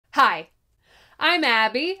Hi, I'm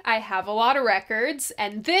Abby, I have a lot of records,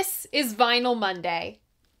 and this is Vinyl Monday.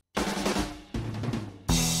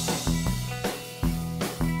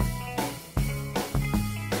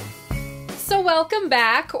 So welcome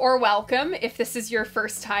back, or welcome if this is your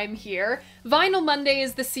first time here. Vinyl Monday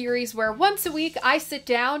is the series where once a week I sit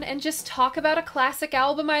down and just talk about a classic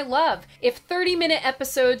album I love. If 30-minute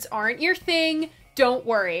episodes aren't your thing, don't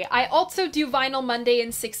worry. I also do Vinyl Monday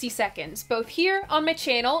in 60 seconds, both here on my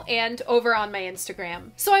channel and over on my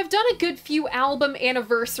Instagram. So I've done a good few album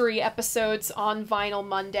anniversary episodes on Vinyl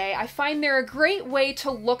Monday. I find they're a great way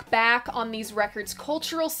to look back on these records'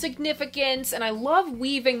 cultural significance, and I love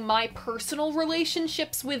weaving my personal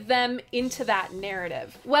relationships with them into that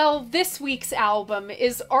narrative. Well, this week's album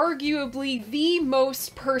is arguably the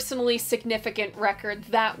most personally significant record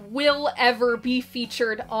that will ever be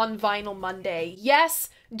featured on Vinyl Monday. Yes,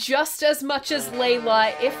 just as much as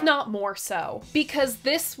Layla, if not more so. Because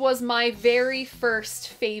this was my very first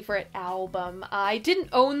favorite album. I didn't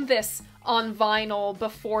own this on vinyl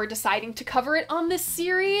before deciding to cover it on this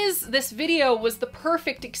series. This video was the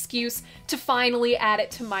perfect excuse to finally add it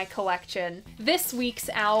to my collection. This week's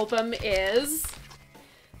album is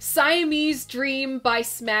Siamese Dream by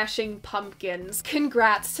Smashing Pumpkins.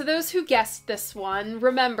 Congrats to those who guessed this one.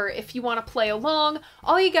 Remember, if you want to play along,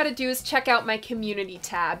 all you gotta do is check out my community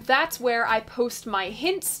tab. That's where I post my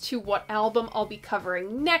hints to what album I'll be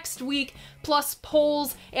covering next week, plus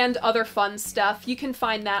polls and other fun stuff. You can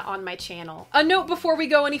find that on my channel. A note before we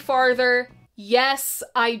go any farther. Yes,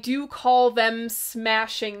 I do call them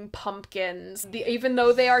Smashing Pumpkins, even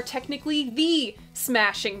though they are technically the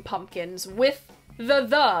Smashing Pumpkins, with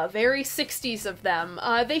the very 60s of them.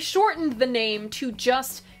 They shortened the name to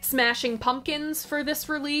just Smashing Pumpkins for this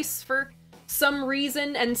release for some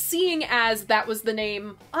reason, and seeing as that was the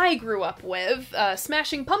name I grew up with,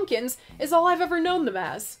 Smashing Pumpkins is all I've ever known them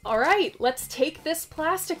as. Alright, let's take this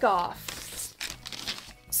plastic off.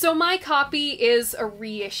 So my copy is a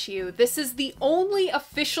reissue. This is the only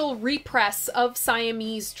official repress of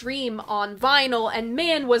Siamese Dream on vinyl, and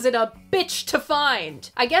man was it a bitch to find.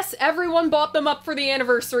 I guess everyone bought them up for the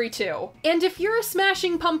anniversary too. And if you're a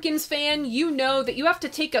Smashing Pumpkins fan, you know that you have to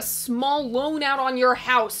take a small loan out on your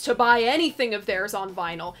house to buy anything of theirs on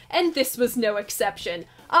vinyl, and this was no exception.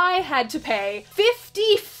 I had to pay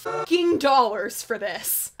 $50 for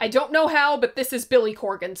this. I don't know how, but this is Billy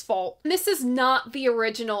Corgan's fault. This is not the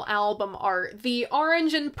original album art. The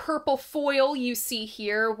orange and purple foil you see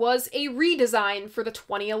here was a redesign for the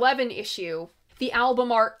 2011 issue. The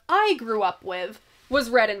album art I grew up with was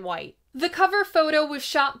red and white. The cover photo was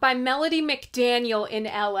shot by Melody McDaniel in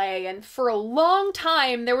LA, and for a long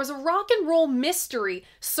time there was a rock and roll mystery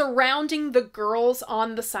surrounding the girls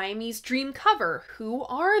on the Siamese Dream cover. Who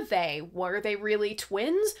are they? Were they really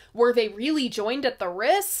twins? Were they really joined at the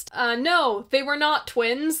wrist? No, they were not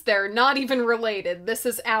twins. They're not even related. This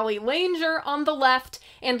is Allie Langer on the left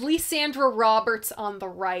and Lysandra Roberts on the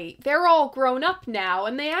right. They're all grown up now,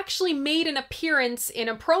 and they actually made an appearance in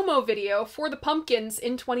a promo video for the Pumpkins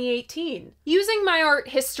in 2018. Using my art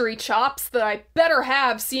history chops that I better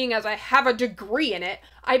have seeing as I have a degree in it,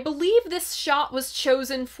 I believe this shot was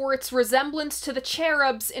chosen for its resemblance to the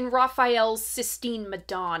cherubs in Raphael's Sistine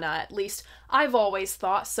Madonna. At least I've always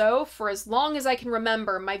thought so. For as long as I can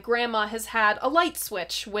remember, my grandma has had a light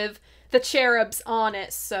switch with the cherubs on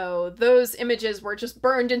it, so those images were just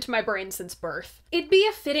burned into my brain since birth. It'd be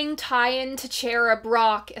a fitting tie-in to Cherub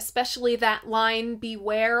Rock, especially that line,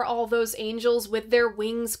 "Beware all those angels with their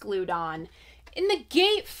wings glued on." In the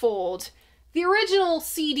gatefold, the original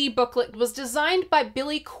CD booklet was designed by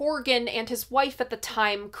Billy Corgan and his wife at the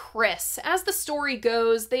time, Chris. As the story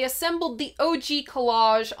goes, they assembled the OG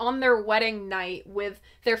collage on their wedding night with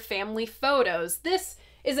their family photos. This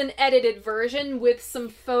is an edited version with some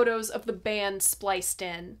photos of the band spliced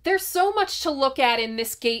in. There's so much to look at in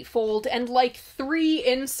this gatefold and like 3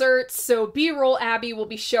 inserts, so B-roll Abby will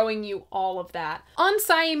be showing you all of that. On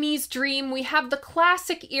Siamese Dream, we have the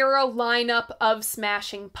classic era lineup of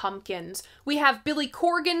Smashing Pumpkins. We have Billy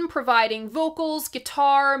Corgan providing vocals,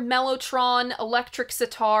 guitar, mellotron, electric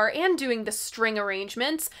sitar, and doing the string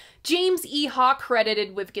arrangements. James E. Haw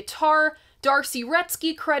credited with guitar, Darcy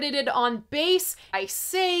Retzky credited on bass. I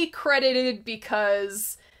say credited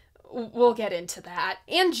because we'll get into that.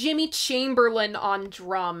 And Jimmy Chamberlin on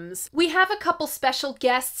drums. We have a couple special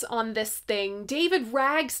guests on this thing. David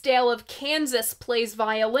Ragsdale of Kansas plays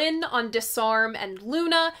violin on Disarm and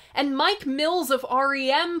Luna, and Mike Mills of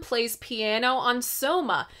REM plays piano on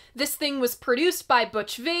Soma. This thing was produced by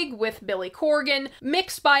Butch Vig with Billy Corgan,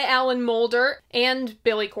 mixed by Alan Moulder and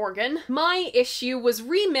Billy Corgan. My issue was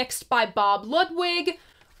remixed by Bob Ludwig.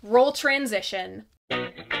 Roll transition.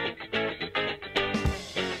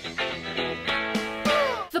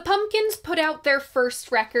 put out their first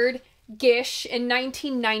record, Gish, in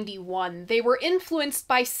 1991. They were influenced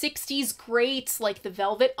by 60s greats like the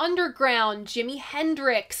Velvet Underground, Jimi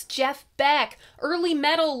Hendrix, Jeff Beck, early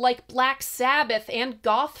metal like Black Sabbath, and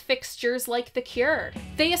goth fixtures like The Cure.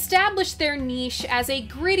 They established their niche as a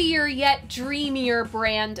grittier yet dreamier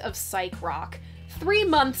brand of psych rock. 3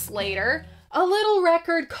 months later, a little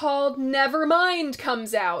record called Nevermind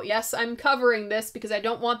comes out. Yes, I'm covering this because I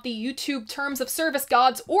don't want the YouTube terms of service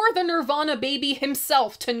gods or the Nirvana baby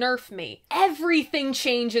himself to nerf me. Everything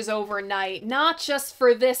changes overnight, not just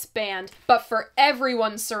for this band, but for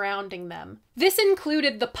everyone surrounding them. This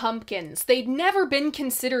included the Pumpkins. They'd never been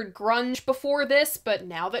considered grunge before this, but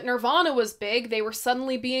now that Nirvana was big, they were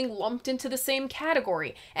suddenly being lumped into the same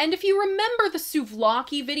category. And if you remember the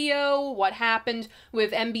Souvlaki video, what happened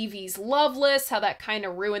with MBV's Loveless, how that kind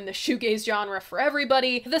of ruined the shoegaze genre for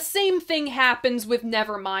everybody, the same thing happens with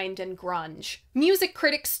Nevermind and grunge. Music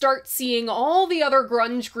critics start seeing all the other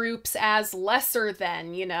grunge groups as lesser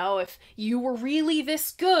than, you know, if you were really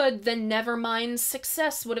this good, then Nevermind's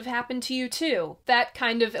success would have happened to you too. That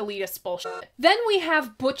kind of elitist bullshit. Then we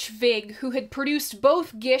have Butch Vig, who had produced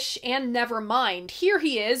both Gish and Nevermind. Here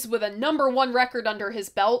he is with a #1 record under his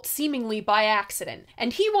belt, seemingly by accident.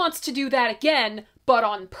 And he wants to do that again, but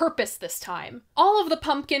on purpose this time. All of the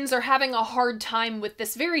Pumpkins are having a hard time with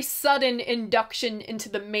this very sudden induction into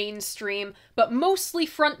the mainstream, but mostly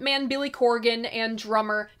frontman Billy Corgan and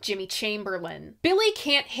drummer Jimmy Chamberlin. Billy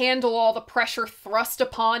can't handle all the pressure thrust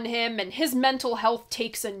upon him, and his mental health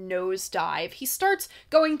takes a nosedive. He starts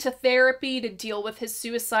going to therapy to deal with his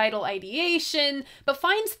suicidal ideation, but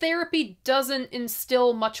finds therapy doesn't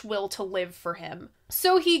instill much will to live for him.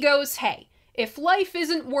 So he goes, hey, if life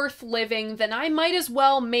isn't worth living, then I might as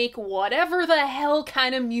well make whatever the hell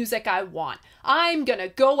kind of music I want. I'm gonna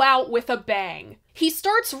go out with a bang. He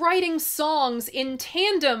starts writing songs in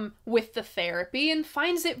tandem with the therapy and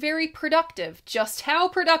finds it very productive. Just how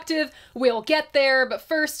productive, we'll get there, but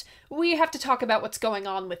first, we have to talk about what's going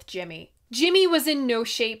on with Jimmy. Jimmy was in no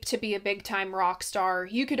shape to be a big-time rock star.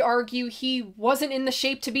 You could argue he wasn't in the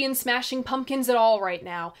shape to be in Smashing Pumpkins at all right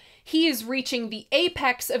now. He is reaching the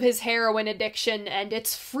apex of his heroin addiction, and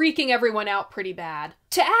it's freaking everyone out pretty bad.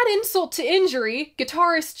 To add insult to injury,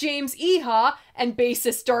 guitarist James Iha and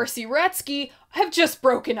bassist Darcy Retzky have just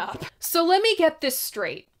broken up. So let me get this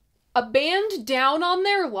straight. A band down on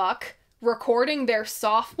their luck, recording their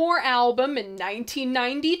sophomore album in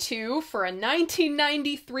 1992 for a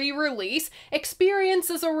 1993 release,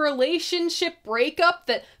 experiences a relationship breakup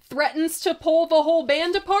that threatens to pull the whole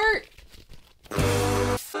band apart?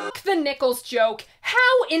 Fuck the Nichols joke.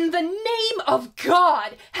 How in the name of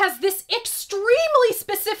God has this extremely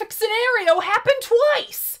specific scenario happened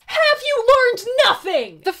twice? Have you learned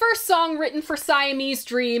nothing? The first song written for Siamese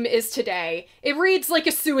Dream is Today. It reads like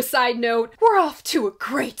a suicide note. We're off to a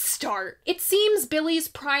great start. It seems Billy's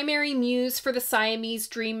primary muse for the Siamese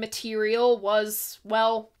Dream material was,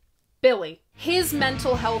 well, Billy. His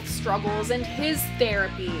mental health struggles and his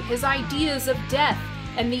therapy, his ideas of death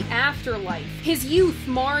and the afterlife, his youth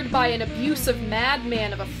marred by an abusive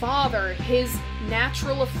madman of a father, his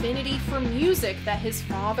natural affinity for music that his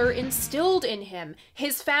father instilled in him,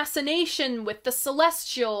 his fascination with the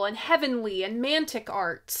celestial and heavenly and mantic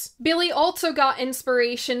arts. Billy also got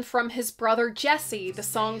inspiration from his brother Jesse. The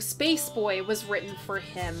song Spaceboy was written for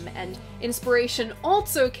him, and inspiration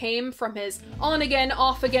also came from his on-again,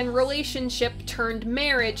 off-again relationship turned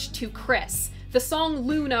marriage to Chris. The song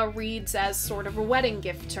Luna reads as sort of a wedding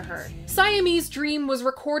gift to her. Siamese Dream was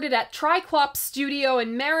recorded at Triclops Studio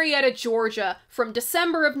in Marietta, Georgia from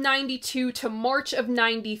December of '92 to March of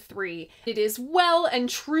 '93. It is well and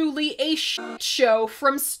truly a shit show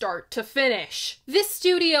from start to finish. This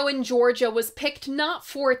studio in Georgia was picked not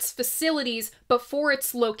for its facilities, but for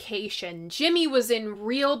its location. Jimmy was in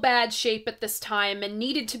real bad shape at this time and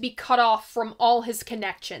needed to be cut off from all his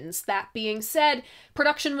connections. That being said,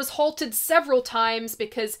 production was halted several times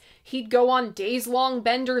because he'd go on days-long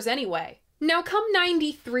benders anyway. Now come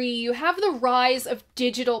 '93, you have the rise of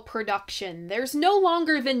digital production. There's no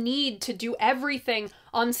longer the need to do everything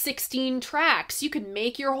on 16 tracks. You could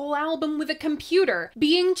make your whole album with a computer.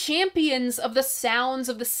 Being champions of the sounds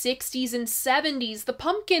of the 60s and 70s, the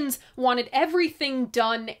Pumpkins wanted everything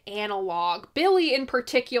done analog. Billy, in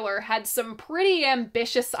particular, had some pretty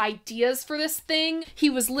ambitious ideas for this thing. He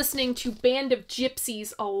was listening to Band of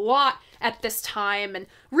Gypsies a lot at this time and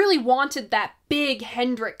really wanted that big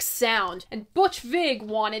Hendrix sound, and Butch Vig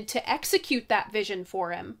wanted to execute that vision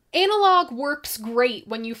for him. Analog works great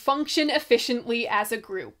when you function efficiently as a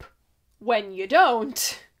group. When you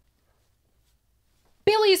don't,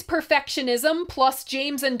 Billy's perfectionism, plus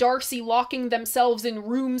James and Darcy locking themselves in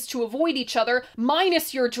rooms to avoid each other,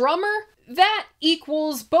 minus your drummer, that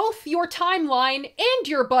equals both your timeline and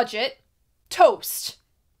your budget. Toast.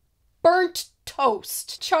 Burnt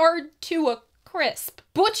toast. Charred to a crisp.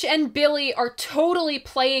 Butch and Billy are totally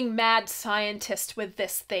playing mad scientist with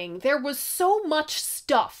this thing. There was so much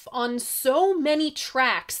stuff on so many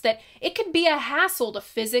tracks that it could be a hassle to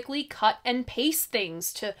physically cut and paste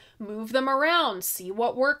things, to move them around, see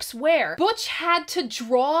what works where. Butch had to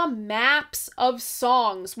draw maps of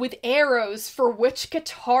songs with arrows for which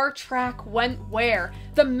guitar track went where.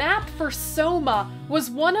 The map for Soma was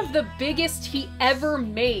one of the biggest he ever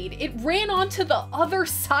made. It ran onto the other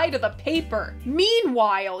side of the paper. Meanwhile,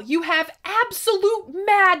 you have absolute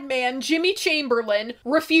madman Jimmy Chamberlin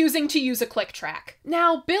refusing to use a click track.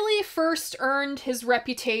 Now, Billy first earned his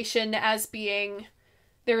reputation as being,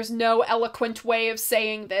 there's no eloquent way of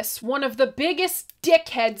saying this, one of the biggest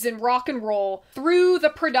dickheads in rock and roll through the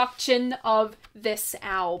production of this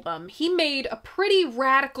album. He made a pretty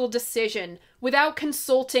radical decision without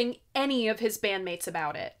consulting any of his bandmates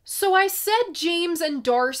about it. So I said James and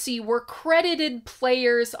Darcy were credited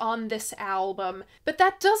players on this album, but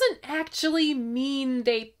that doesn't actually mean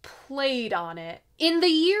they played on it. In the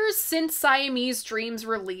years since Siamese Dream's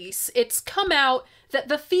release, it's come out that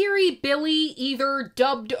the theory Billy either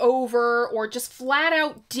dubbed over or just flat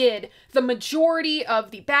out did the majority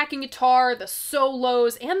of the backing guitar, the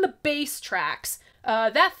solos, and the bass tracks.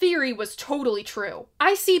 That theory was totally true.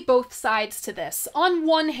 I see both sides to this. On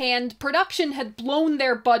one hand, production had blown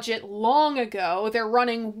their budget long ago. They're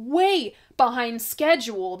running way behind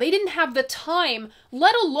schedule. They didn't have the time,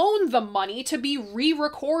 let alone the money, to be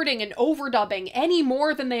re-recording and overdubbing any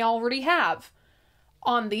more than they already have.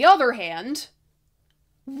 On the other hand,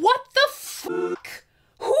 what the fuck?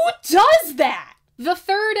 Who does that? The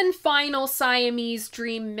third and final Siamese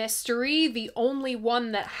Dream mystery, the only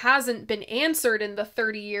one that hasn't been answered in the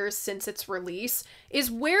 30 years since its release,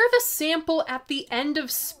 is where the sample at the end of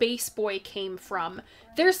Spaceboy came from.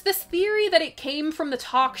 There's this theory that it came from the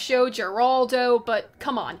talk show Geraldo, but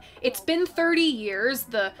come on, it's been 30 years,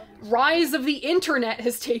 the rise of the internet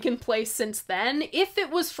has taken place since then. If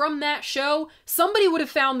it was from that show, somebody would have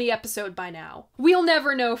found the episode by now. We'll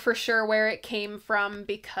never know for sure where it came from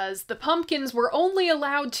because the Pumpkins were only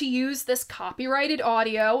allowed to use this copyrighted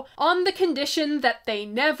audio on the condition that they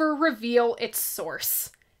never reveal its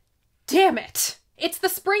source. Damn it! It's the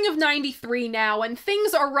spring of '93 now, and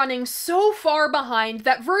things are running so far behind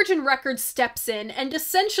that Virgin Records steps in and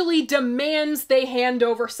essentially demands they hand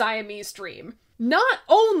over Siamese Dream. Not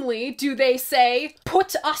only do they say,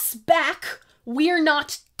 "Put us back, we're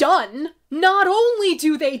not done," not only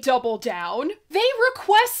do they double down, they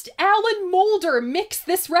request Alan Moulder mix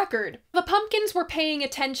this record. The Pumpkins were paying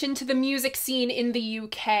attention to the music scene in the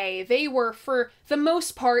UK. They were, for the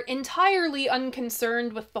most part, entirely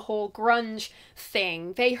unconcerned with the whole grunge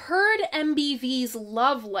thing. They heard MBV's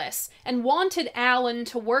Loveless and wanted Alan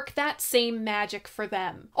to work that same magic for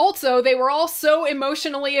them. Also, they were all so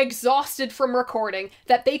emotionally exhausted from recording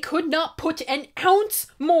that they could not put an ounce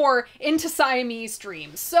more into Siamese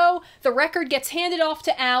Dream. So, the record gets handed off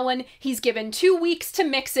to Alan, he's given 2 weeks to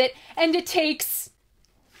mix it, and it takes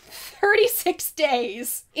 36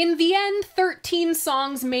 days. In the end, 13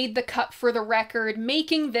 songs made the cut for the record,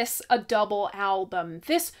 making this a double album.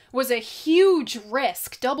 This was a huge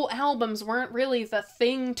risk. Double albums weren't really the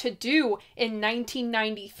thing to do in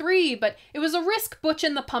 1993, but it was a risk Butch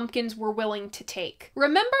and the Pumpkins were willing to take.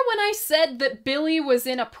 Remember when I said that Billy was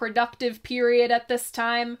in a productive period at this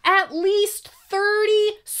time? At least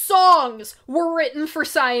 30 songs were written for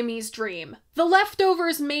Siamese Dream. The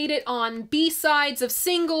leftovers made it on B-sides of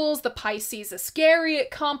singles, the Pisces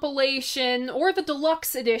Iscariot compilation, or the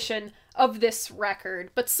deluxe edition of this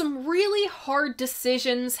record, but some really hard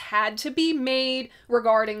decisions had to be made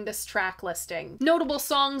regarding this track listing. Notable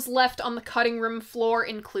songs left on the cutting room floor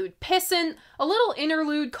include Pissant, a little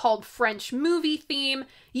interlude called French Movie Theme,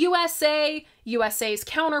 USA, USA's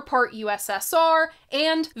counterpart USSR,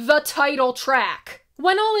 and the title track.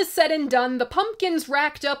 When all is said and done, the Pumpkins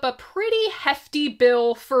racked up a pretty hefty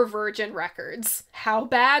bill for Virgin Records. How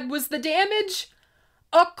bad was the damage?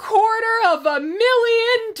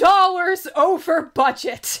 $250,000 over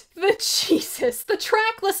budget. The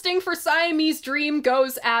track listing for Siamese Dream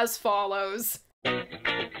goes as follows.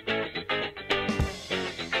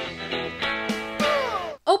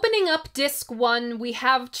 Opening up disc 1, we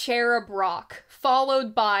have Cherub Rock,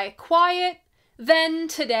 followed by Quiet, then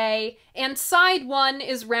Today, and side 1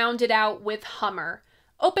 is rounded out with Hummer.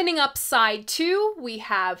 Opening up side 2, we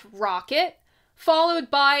have Rocket,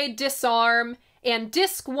 followed by Disarm, and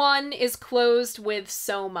disc 1 is closed with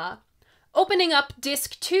Soma. Opening up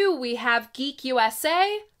disc 2, we have Geek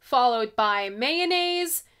USA, followed by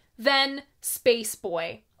Mayonnaise, then Space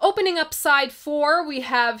Boy. Opening up side 4, we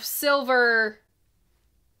have Silver...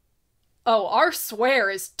 Oh, our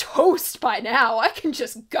swear is toast by now. I can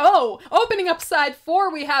just go. Opening up side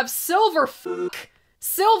 4, we have Silver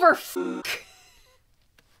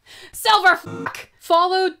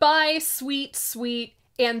followed by Sweet Sweet,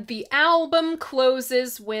 and the album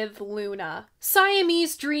closes with Luna.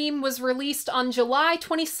 Siamese Dream was released on July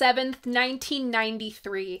 27th,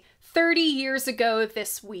 1993, 30 years ago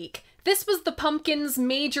this week. This was the Pumpkins'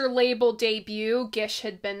 major label debut. Gish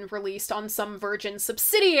had been released on some Virgin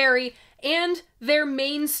subsidiary, and their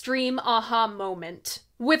mainstream aha moment.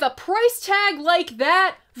 With a price tag like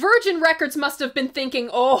that, Virgin Records must have been thinking,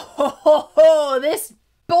 oh ho ho ho, this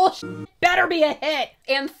bullshit better be a hit!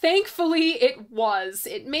 And thankfully it was.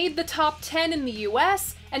 It made the top 10 in the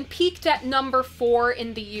US and peaked at number 4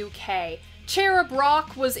 in the UK. Cherub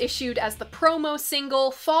Rock was issued as the promo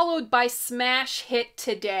single, followed by smash hit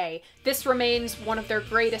Today. This remains one of their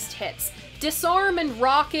greatest hits. Disarm and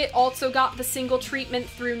Rocket also got the single treatment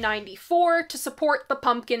through '94 to support the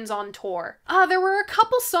Pumpkins on tour. There were a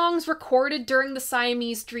couple songs recorded during the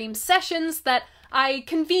Siamese Dream sessions that I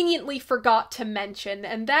conveniently forgot to mention,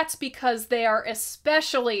 and that's because they are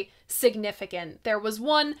especially significant. There was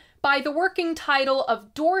one by the working title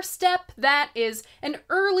of Doorstep that is an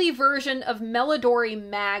early version of Melodori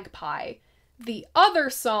Magpie. The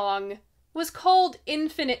other song was called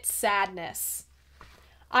Infinite Sadness.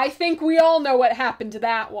 I think we all know what happened to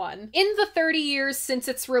that one. In the 30 years since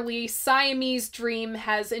its release, Siamese Dream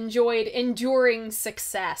has enjoyed enduring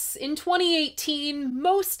success. In 2018,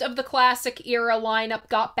 most of the classic era lineup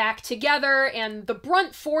got back together, and the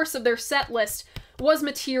brunt force of their setlist was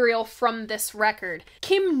material from this record.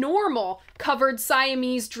 Kim Normal covered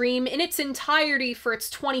Siamese Dream in its entirety for its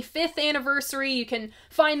 25th anniversary. You can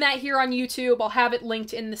find that here on YouTube. I'll have it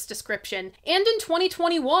linked in this description. And in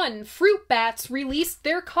 2021, Fruit Bats released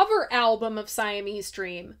their cover album of Siamese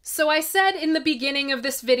Dream. So I said in the beginning of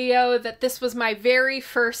this video that this was my very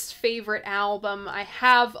first favorite album. I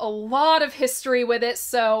have a lot of history with it,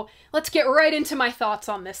 so let's get right into my thoughts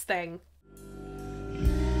on this thing.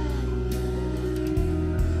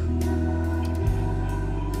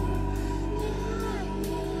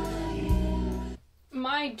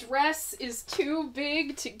 My dress is too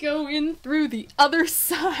big to go in through the other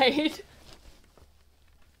side.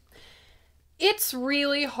 It's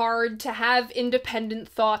really hard to have independent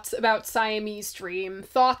thoughts about Siamese Dream,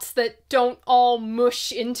 thoughts that don't all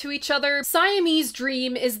mush into each other. Siamese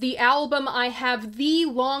Dream is the album I have the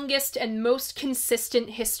longest and most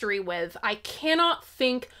consistent history with. I cannot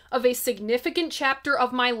think of a significant chapter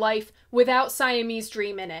of my life without Siamese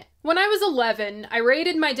Dream in it. When I was 11, I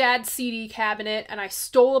raided my dad's CD cabinet and I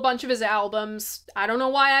stole a bunch of his albums. I don't know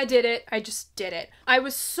why I did it, I just did it. I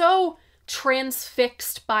was so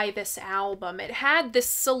transfixed by this album. It had this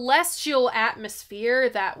celestial atmosphere,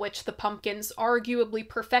 that which the Pumpkins arguably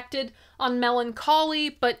perfected on Melancholy,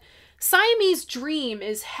 but Siamese Dream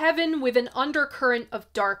is heaven with an undercurrent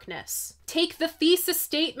of darkness. Take the thesis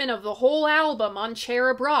statement of the whole album on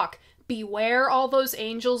Cherub Rock: beware all those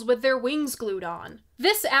angels with their wings glued on.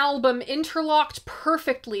 This album interlocked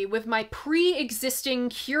perfectly with my pre-existing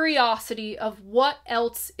curiosity of what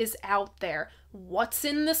else is out there. What's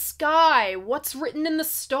in the sky? What's written in the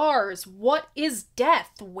stars? What is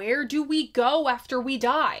death? Where do we go after we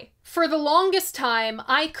die? For the longest time,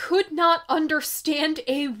 I could not understand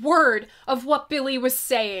a word of what Billy was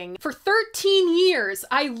saying. For 13 years,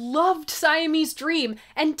 I loved Siamese Dream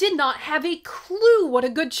and did not have a clue what a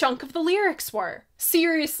good chunk of the lyrics were.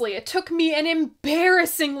 Seriously, it took me an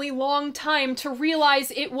embarrassingly long time to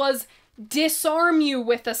realize it was disarm you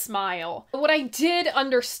with a smile. What I did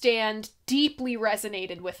understand deeply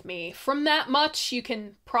resonated with me. From that much, you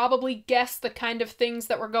can probably guess the kind of things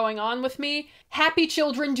that were going on with me. Happy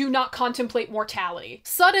children do not contemplate mortality.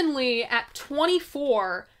 Suddenly, at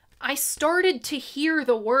 24, I started to hear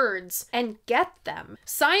the words and get them.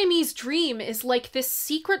 Siamese Dream is like this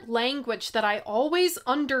secret language that I always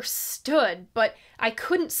understood, but I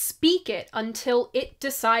couldn't speak it until it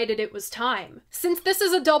decided it was time. Since this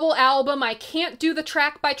is a double album, I can't do the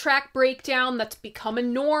track-by-track breakdown that's become a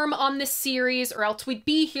norm on this series, or else we'd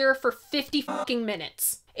be here for 50 fucking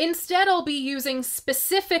minutes. Instead, I'll be using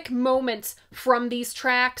specific moments from these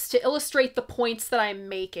tracks to illustrate the points that I'm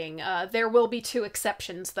making. There will be 2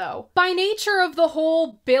 exceptions, though. By nature of the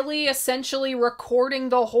whole Billy essentially recording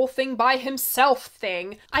the whole thing by himself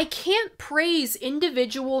thing, I can't praise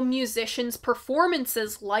individual musicians'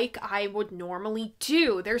 performances like I would normally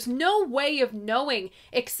do. There's no way of knowing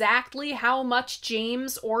exactly how much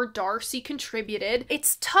James or Darcy contributed.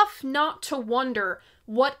 It's tough not to wonder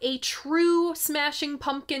what a true Smashing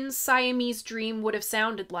Pumpkins Siamese Dream would have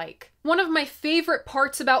sounded like. One of my favorite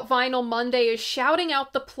parts about Vinyl Monday is shouting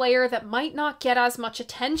out the player that might not get as much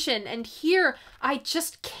attention, and here I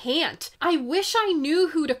just can't. I wish I knew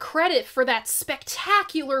who to credit for that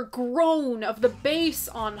spectacular groan of the bass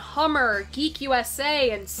on Hummer, Geek USA,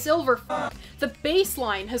 and Silverfuck. The bass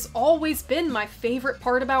line has always been my favorite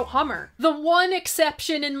part about Hummer. The one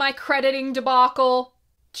exception in my crediting debacle: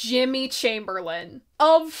 Jimmy Chamberlin.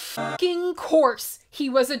 Of fucking course he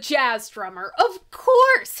was a jazz drummer. Of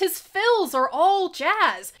course his fills are all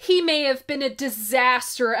jazz. He may have been a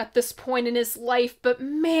disaster at this point in his life, but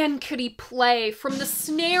man could he play, from the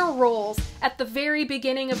snare rolls at the very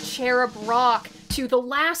beginning of Cherub Rock to the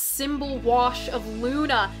last cymbal wash of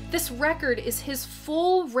Luna. This record is his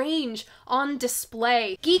full range on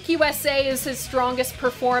display. Geek USA is his strongest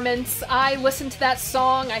performance. I listen to that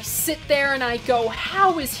song, I sit there and I go,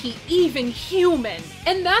 how is he even human?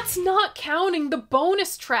 And that's not counting the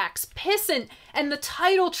bonus tracks. Pissin' and the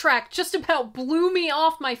title track just about blew me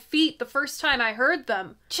off my feet the first time I heard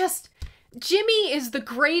them. Jimmy is the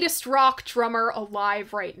greatest rock drummer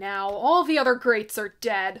alive right now. All the other greats are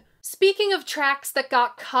dead. Speaking of tracks that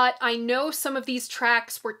got cut, I know some of these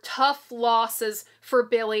tracks were tough losses for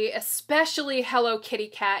Billy, especially Hello Kitty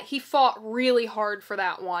Cat. He fought really hard for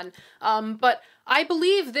that one. But I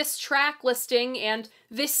believe this track listing and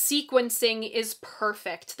this sequencing is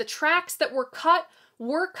perfect. The tracks that were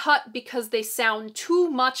cut because they sound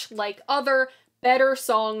too much like other, better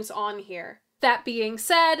songs on here. That being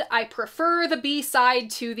said, I prefer the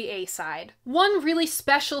B-side to the A-side. One really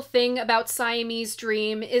special thing about Siamese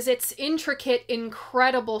Dream is its intricate,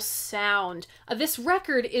 incredible sound. This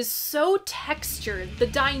record is so textured. The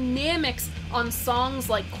dynamics on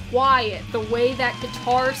songs like Quiet, the way that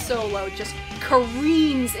guitar solo just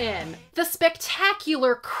careens in. The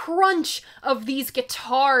spectacular crunch of these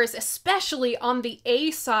guitars, especially on the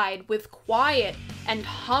A-side with Quiet and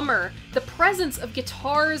Hummer. The presence of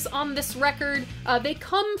guitars on this record, they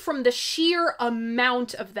come from the sheer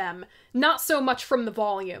amount of them, not so much from the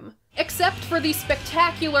volume. Except for the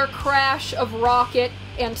spectacular crash of Rocket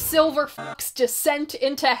and Silverfuck's descent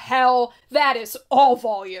into hell, that is all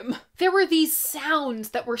volume. There were these sounds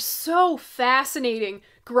that were so fascinating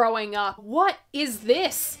growing up. What is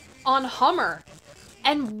this on Hummer?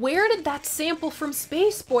 And where did that sample from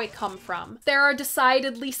Space Boy come from? There are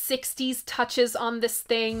decidedly 60s touches on this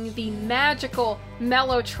thing, the magical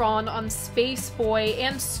Mellotron on Space Boy,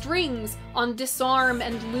 and strings on Disarm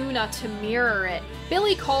and Luna to mirror it.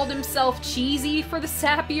 Billy called himself cheesy for the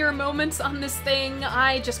sappier moments on this thing.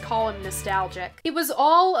 I just call him nostalgic. It was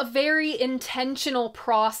all a very intentional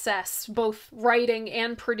process, both writing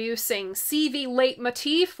and producing. See the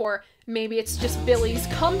leitmotif, or maybe it's just Billy's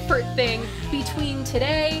comfort thing, between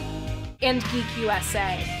today and Geek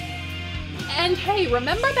USA. And hey,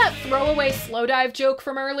 remember that throwaway slow dive joke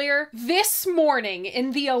from earlier? This morning,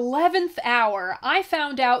 in the 11th hour, I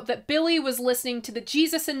found out that Billy was listening to the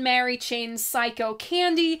Jesus and Mary Chain's Psycho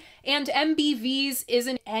Candy and MBV's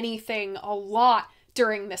Isn't Anything a lot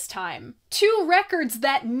during this time. 2 records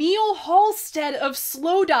that Neil Halstead of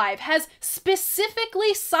Slowdive has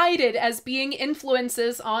specifically cited as being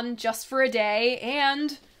influences on Just for a Day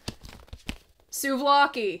and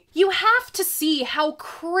Souvlaki. You have to see how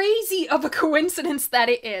crazy of a coincidence that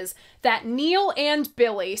it is that Neil and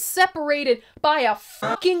Billy, separated by a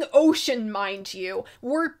fucking ocean, mind you,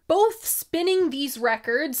 were both spinning these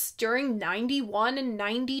records during 91 and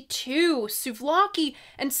 92. Souvlaki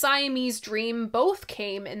and Siamese Dream both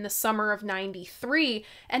came in the summer of 93,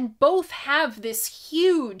 and both have this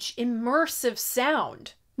huge, immersive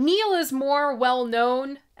sound. Neil is more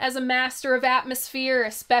well-known as a master of atmosphere,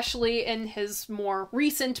 especially in his more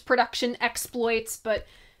recent production exploits, but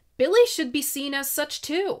Billy should be seen as such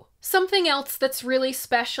too. Something else that's really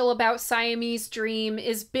special about Siamese Dream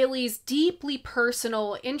is Billy's deeply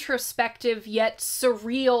personal, introspective, yet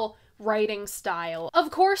surreal writing style. Of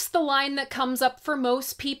course, the line that comes up for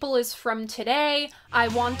most people is from Today, I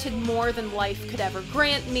wanted more than life could ever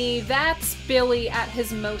grant me. That's Billy at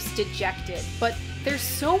his most dejected, but there's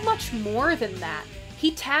so much more than that. He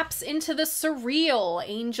taps into the surreal,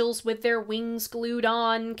 angels with their wings glued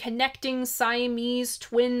on, connecting Siamese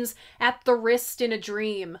twins at the wrist in a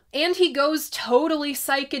dream. And he goes totally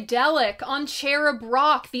psychedelic on Cherub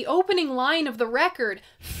Rock, the opening line of the record,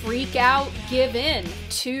 freak out, give in,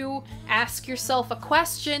 to ask yourself a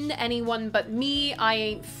question, anyone but me, I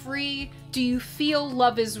ain't free, do you feel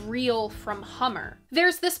love is real from Hummer.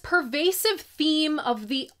 There's this pervasive theme of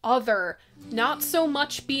the other, not so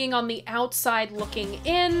much being on the outside looking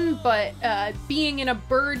in, but being in a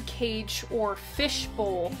bird cage or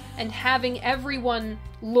fishbowl and having everyone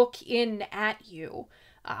look in at you.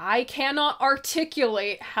 I cannot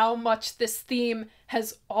articulate how much this theme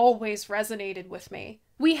has always resonated with me.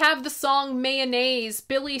 We have the song Mayonnaise.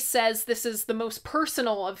 Billy says this is the most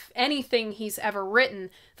personal of anything he's ever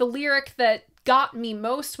written. The lyric that got me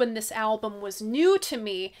most when this album was new to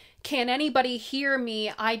me, can anybody hear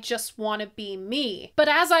me? I just want to be me. But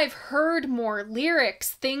as I've heard more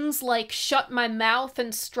lyrics, things like shut my mouth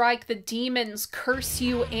and strike the demons, curse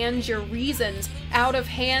you and your reasons, out of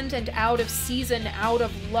hand and out of season, out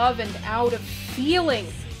of love and out of feeling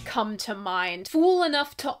come to mind. Fool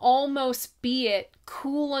enough to almost be it,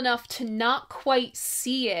 cool enough to not quite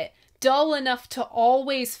see it, dull enough to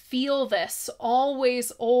always feel this,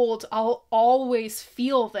 always old, I'll always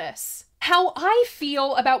feel this. How I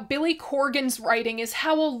feel about Billy Corgan's writing is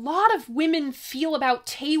how a lot of women feel about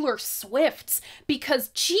Taylor Swift's, because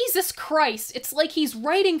Jesus Christ, it's like he's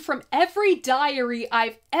writing from every diary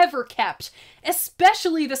I've ever kept,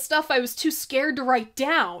 especially the stuff I was too scared to write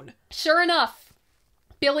down. Sure enough,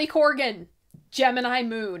 Billy Corgan, Gemini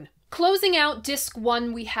Moon. Closing out disc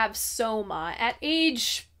 1, we have Soma. At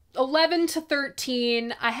age 11 to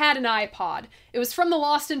 13, I had an iPod. It was from the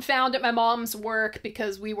lost and found at my mom's work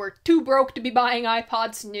because we were too broke to be buying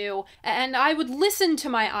iPods new, and I would listen to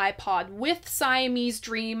my iPod with Siamese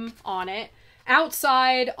Dream on it,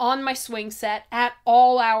 outside on my swing set at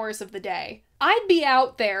all hours of the day. I'd be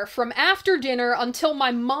out there from after dinner until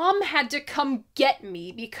my mom had to come get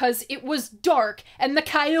me because it was dark and the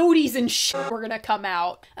coyotes and shit were gonna come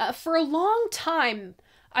out. For a long time,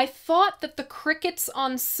 I thought that the crickets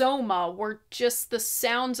on Soma were just the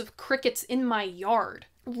sounds of crickets in my yard.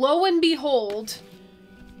 Lo and behold,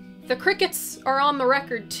 the crickets are on the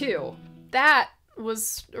record too. That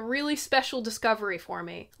was a really special discovery for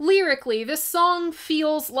me. Lyrically, this song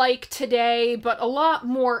feels like today, but a lot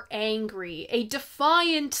more angry. A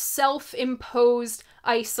defiant, self-imposed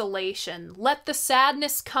isolation. Let the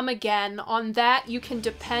sadness come again, on that you can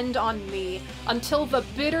depend on me, until the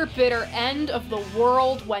bitter, bitter end of the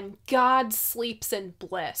world when God sleeps in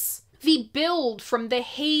bliss. The build from the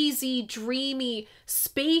hazy, dreamy,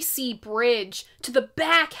 spacey bridge to the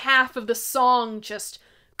back half of the song just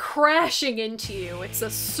crashing into you. It's a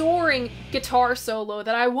soaring guitar solo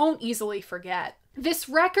that I won't easily forget. This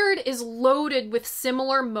record is loaded with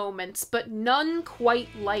similar moments, but none quite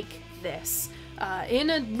like this. In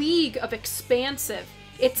a league of expansive,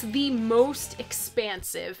 it's the most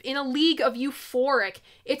expansive. In a league of euphoric,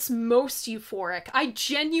 it's most euphoric. I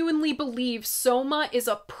genuinely believe Soma is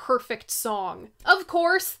a perfect song. Of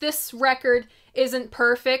course, this record isn't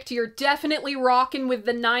perfect. You're definitely rocking with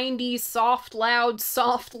the 90s soft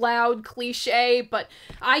loud cliche, but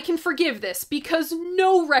I can forgive this because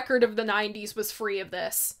no record of the 90s was free of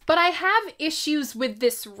this. But I have issues with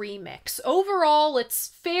this remix. Overall, it's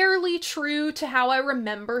fairly true to how I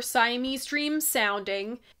remember Siamese Dream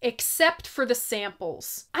sounding, except for the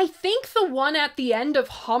samples. I think the one at the end of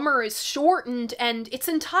Hummer is shortened and it's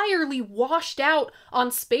entirely washed out on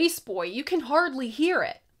Spaceboy. You can hardly hear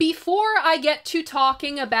it. Before I get to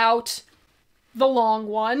talking about the long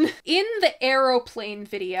one, in the Aeroplane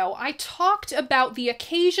video, I talked about the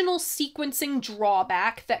occasional sequencing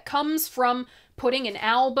drawback that comes from putting an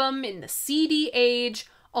album in the CD age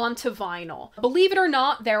onto vinyl. Believe it or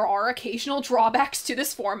not, there are occasional drawbacks to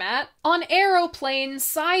this format. On Aeroplane,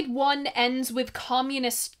 side 1 ends with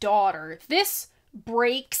Communist Daughter. This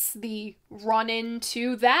breaks the run-in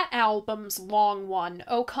to that album's long one,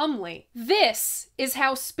 Oh Comely. This is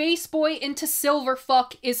how Spaceboy into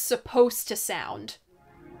Silverfuck is supposed to sound.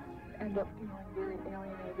 End up feeling very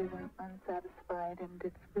alienated and unsatisfied, and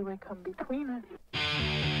it's really come between us.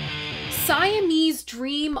 Siamese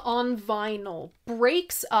Dream on vinyl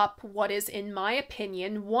breaks up what is, in my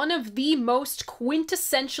opinion, one of the most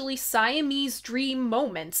quintessentially Siamese Dream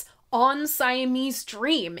moments on Siamese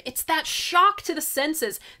Dream. It's that shock to the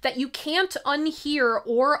senses that you can't unhear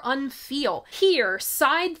or unfeel. Here,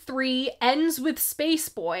 side 3 ends with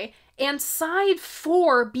Spaceboy, and side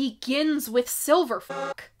 4 begins with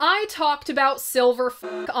Silverfuck. I talked about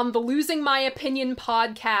Silverfuck on the Losing My Opinion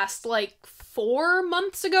podcast like 4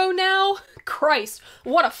 months ago now. Christ,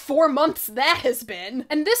 what a 4 months that has been.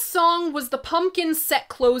 And this song was the Pumpkins' set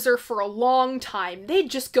closer for a long time. They'd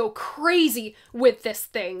just go crazy with this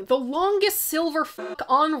thing. The longest silver fuck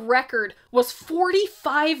on record was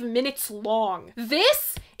 45 minutes long.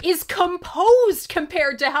 This is composed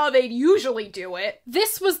compared to how they'd usually do it.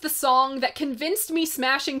 This was the song that convinced me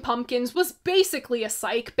Smashing Pumpkins was basically a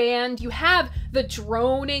psych band. You have the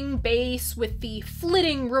droning bass with the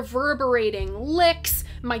flitting, reverberating licks.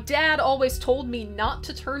 My dad always told me not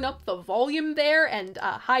to turn up the volume there, and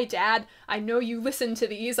hi Dad, I know you listen to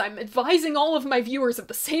these. I'm advising all of my viewers of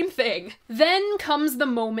the same thing. Then comes the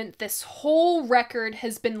moment this whole record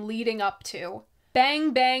has been leading up to. Bang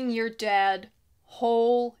Bang You're Dead.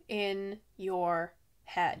 Hole in your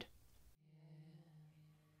head.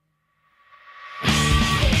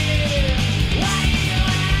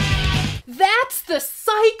 That's the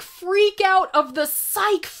psych freakout of the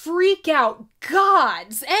psych freakout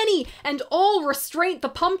gods. Any and all restraint the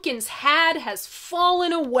Pumpkins had has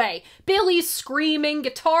fallen away. Billy's screaming,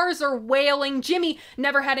 guitars are wailing, Jimmy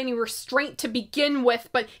never had any restraint to begin with,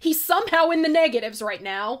 but he's somehow in the negatives right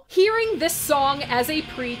now. Hearing this song as a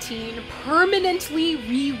preteen permanently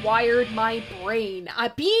rewired my brain.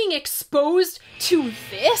 Being exposed to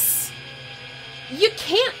this? You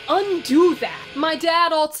can't undo that. My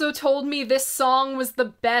dad also told me this song was the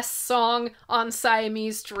best song on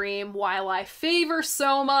Siamese Dream. While I favor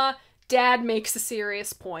Soma, Dad makes a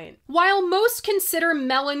serious point. While most consider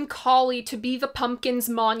Melancholy to be the Pumpkins'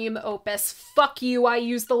 magnum opus, fuck you, I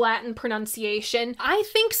use the Latin pronunciation, I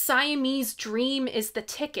think Siamese Dream is the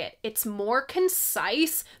ticket. It's more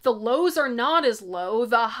concise, the lows are not as low,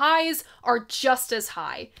 the highs are just as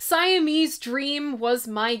high. Siamese Dream was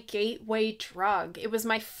my gateway drug. It was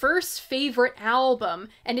my first favorite album,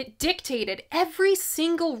 and it dictated every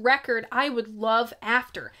single record I would love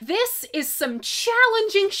after. This is some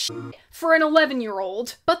challenging shit for an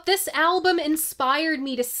 11-year-old. But this album inspired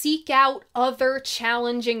me to seek out other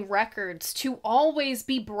challenging records, to always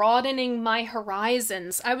be broadening my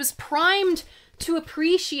horizons. I was primed to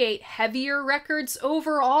appreciate heavier records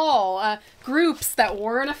overall, groups that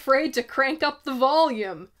weren't afraid to crank up the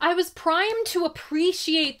volume. I was primed to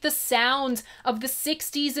appreciate the sounds of the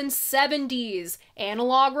 60s and 70s,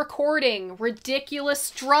 analog recording, ridiculous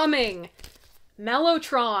drumming,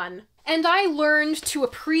 Mellotron. And I learned to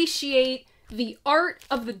appreciate the art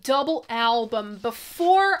of the double album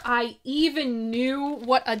before I even knew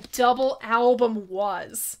what a double album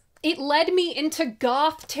was. It led me into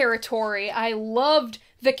goth territory. I loved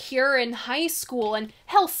The Cure in high school, and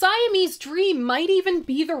hell, Siamese Dream might even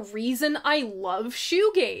be the reason I love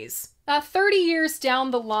shoegaze. 30 years down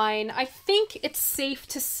the line, I think it's safe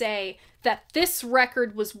to say that this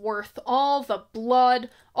record was worth all the blood,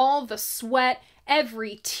 all the sweat,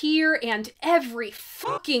 every tear, and every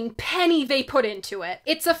fucking penny they put into it.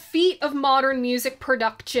 It's a feat of modern music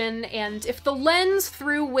production, and if the lens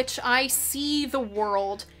through which I see the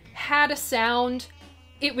world had a sound,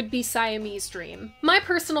 it would be Siamese Dream. My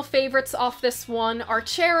personal favorites off this one are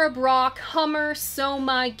Cherub Rock, Hummer,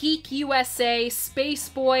 Soma, Geek USA, Space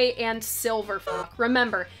Boy, and Silverfuck.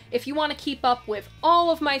 Remember, if you want to keep up with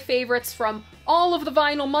all of my favorites from all of the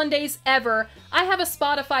Vinyl Mondays ever, I have a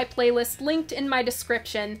Spotify playlist linked in my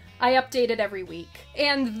description. I update it every week.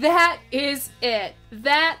 And that is it.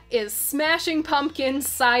 That is Smashing Pumpkins'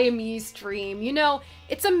 Siamese Dream. You know,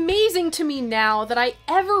 it's amazing to me now that I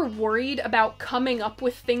ever worried about coming up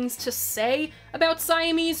with things to say about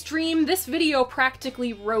Siamese Dream. This video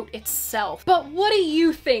practically wrote itself. But what do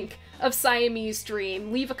you think of Siamese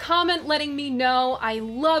Dream? Leave a comment letting me know. I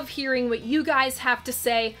love hearing what you guys have to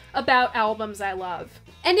say about albums I love.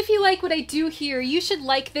 And if you like what I do here, you should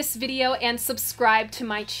like this video and subscribe to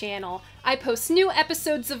my channel. I post new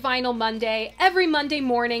episodes of Vinyl Monday every Monday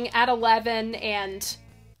morning at 11, and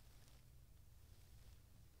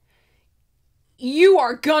you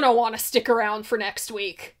are gonna want to stick around for next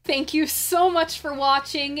week. Thank you so much for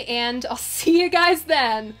watching, and I'll see you guys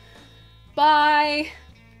then. Bye!